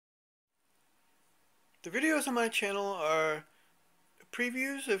The videos on my channel are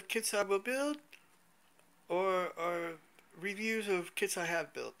previews of kits I will build or reviews of kits I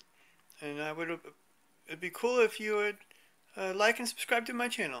have built. And it'd be cool if you would like and subscribe to my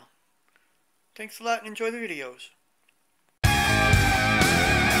channel. Thanks a lot and enjoy the videos.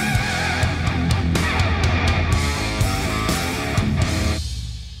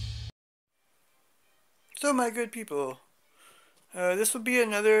 So my good people, this will be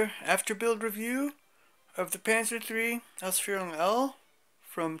another Afterbuild review of the Pzkw Ausf L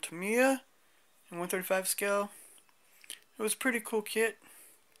from Tamiya in 135 scale. It was a pretty cool kit.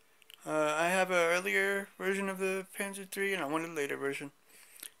 I have an earlier version of the Pzkw and I want a later version.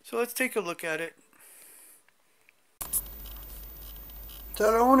 So let's take a look at it. So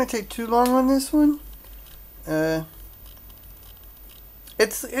I don't want to take too long on this one.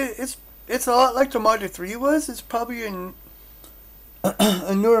 It's a lot like the Model 3 was. It's probably a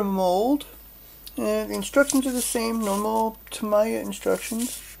newer mold. And the instructions are the same, normal Tamiya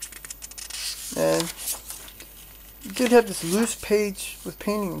instructions. And it did have this loose page with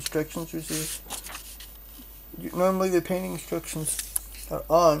painting instructions, which is normally the painting instructions are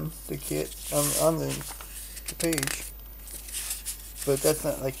on the kit, on the page. But that's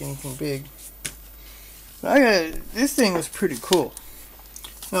not like anything big. This thing was pretty cool.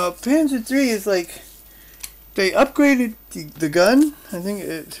 Now, Pzkw is like, they upgraded the gun, I think,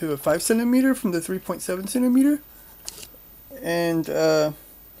 to a 5cm from the 3.7cm. And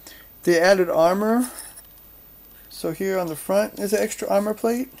they added armor. So here on the front is an extra armor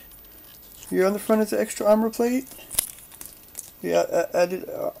plate. Here on the front is an extra armor plate. They added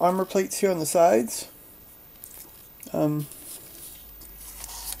armor plates here on the sides. It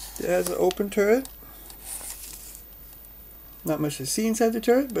has an open turret. Not much to see inside the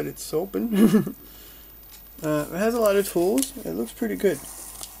turret, but it's open. It has a lot of tools. It looks pretty good.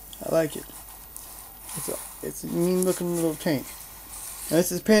 I like it. It's a mean looking little tank. Now,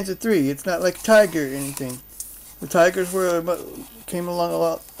 this is Pzkw. It's not like Tiger or anything. The Tigers came along a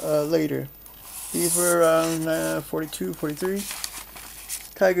lot later. These were around 42, 43.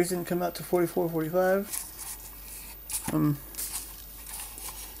 Tigers didn't come out to 44, 45.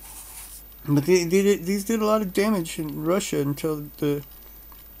 But these did a lot of damage in Russia until the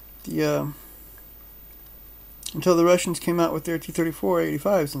Russians came out with their T-34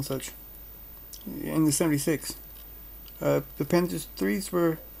 85s and such in the 76. The Pzkw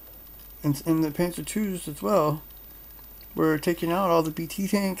were, and the Pzkw as well, were taking out all the BT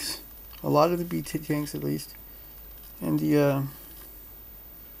tanks, a lot of the BT tanks at least, and the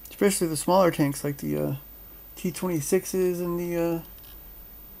especially the smaller tanks like the T-26s and the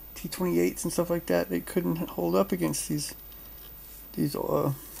T-28s and stuff like that. They couldn't hold up against these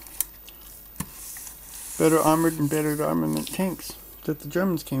better armored and better armament tanks that the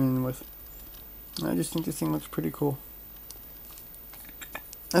Germans came in with. I just think this thing looks pretty cool.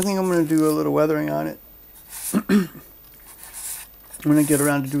 I think I'm going to do a little weathering on it. I'm going to get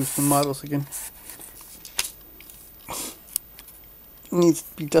around to do some models again. It needs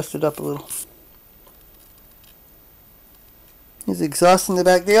to be dusted up a little. There's exhaust in the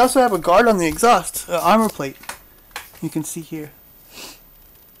back. They also have a guard on the exhaust, armor plate. You can see here.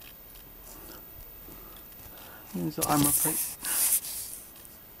 There's the armor plate.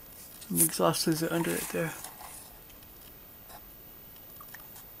 And the exhaust is under it there.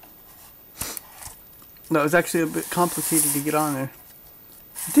 That was actually a bit complicated to get on there.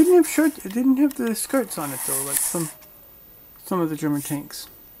 It didn't have shirts. It didn't have the skirts on it though, like some of the German tanks.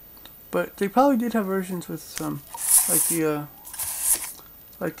 But they probably did have versions with some, like the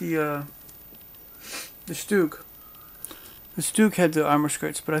Pzkw. The Pzkw had the armor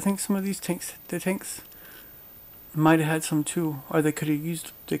skirts, but I think some of these tanks, the tanks, might have had some too, or they could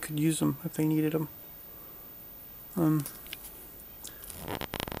use them if they needed them.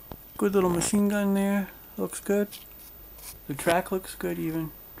 Good little machine gun there. Looks good. The track looks good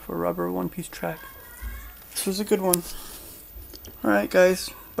even for rubber one-piece track. This was a good one. All right, guys.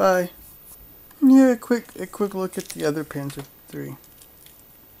 Bye. Yeah, a quick look at the other Pzkw.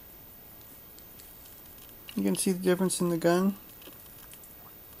 You can see the difference in the gun.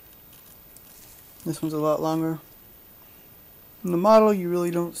 This one's a lot longer. In the model, you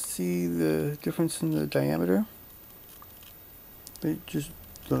really don't see the difference in the diameter, but just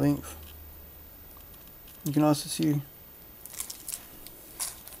the length. You can also see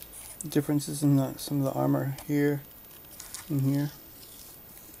differences in some of the armor here and here.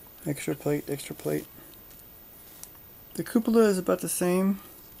 Extra plate, extra plate. The cupola is about the same.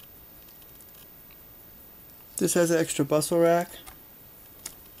 This has an extra bustle rack.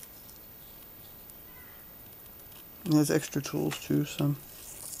 It has extra tools too, some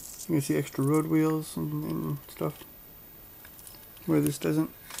You can see extra road wheels and stuff where this doesn't,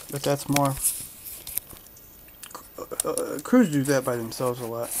 but that's more. Crews do that by themselves a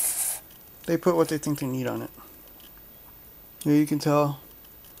lot. They put what they think they need on it. Yeah, you can tell.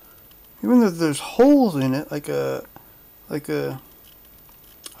 Even though there's holes in it, like a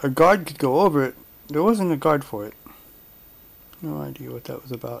guard could go over it, there wasn't a guard for it. No idea what that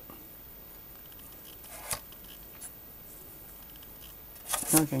was about.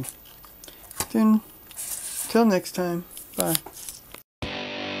 Okay. Then, till next time. Bye.